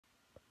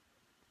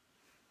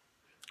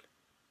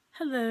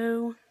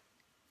Hello,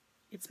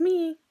 it's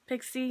me,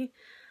 Pixie.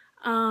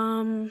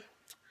 I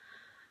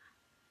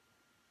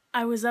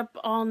was up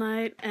all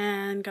night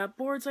and got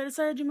bored, so I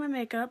decided to do my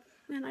makeup,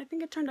 and I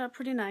think it turned out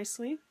pretty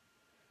nicely.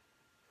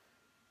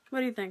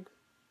 What do you think?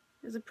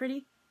 Is it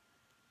pretty?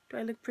 Do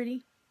I look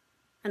pretty?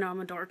 I know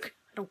I'm a dork.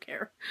 I don't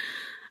care.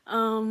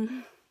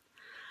 I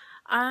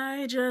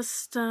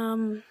just, I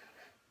don't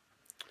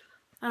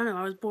know,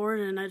 I was bored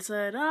and I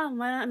decided,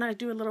 why not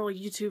do a little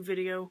YouTube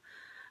video?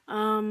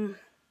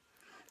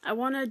 I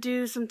want to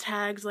do some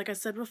tags like I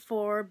said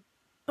before,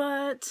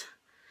 but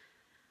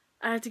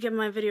I have to get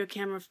my video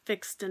camera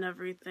fixed and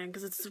everything,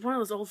 because it's one of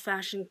those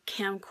old-fashioned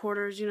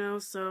camcorders, you know,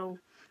 so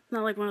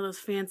not like one of those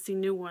fancy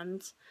new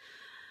ones.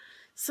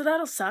 So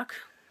that'll suck.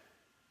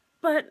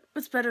 But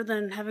it's better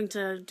than having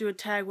to do a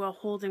tag while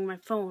holding my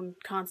phone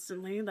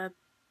constantly. That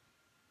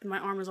my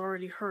arm is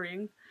already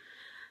hurting.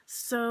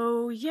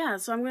 So yeah,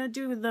 so I'm gonna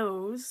do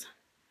those.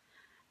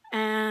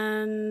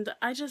 And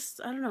I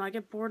don't know, I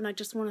get bored and I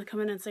just want to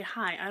come in and say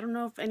hi. I don't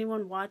know if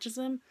anyone watches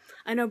them.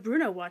 I know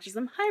Bruno watches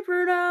them. Hi,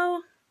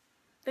 Bruno!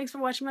 Thanks for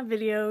watching my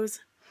videos.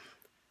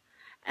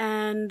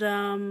 And,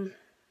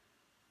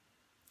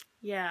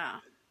 yeah,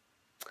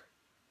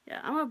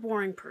 I'm a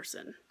boring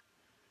person.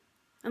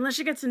 Unless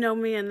you get to know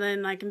me, and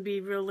then I can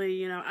be really,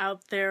 you know,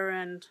 out there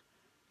and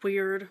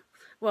weird.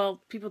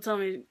 Well, people tell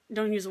me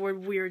don't use the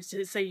word weird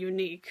to say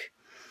unique.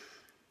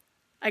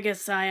 I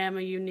guess I am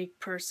a unique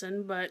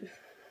person, but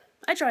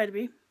I try to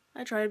be.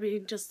 I try to be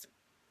just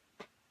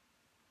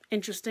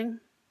interesting.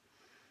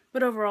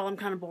 But overall, I'm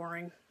kind of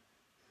boring.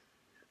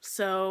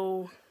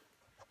 So,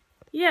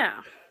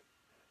 yeah.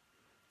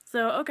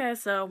 So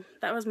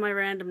that was my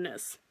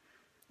randomness.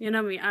 You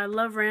know me, I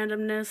love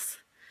randomness.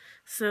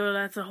 So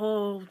that's a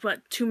whole,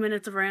 2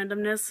 minutes of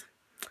randomness.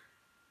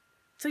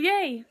 So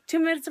yay, 2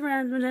 minutes of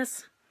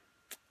randomness.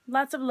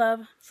 Lots of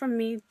love from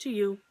me to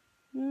you.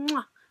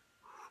 Mwah.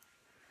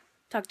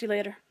 Talk to you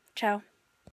later. Ciao.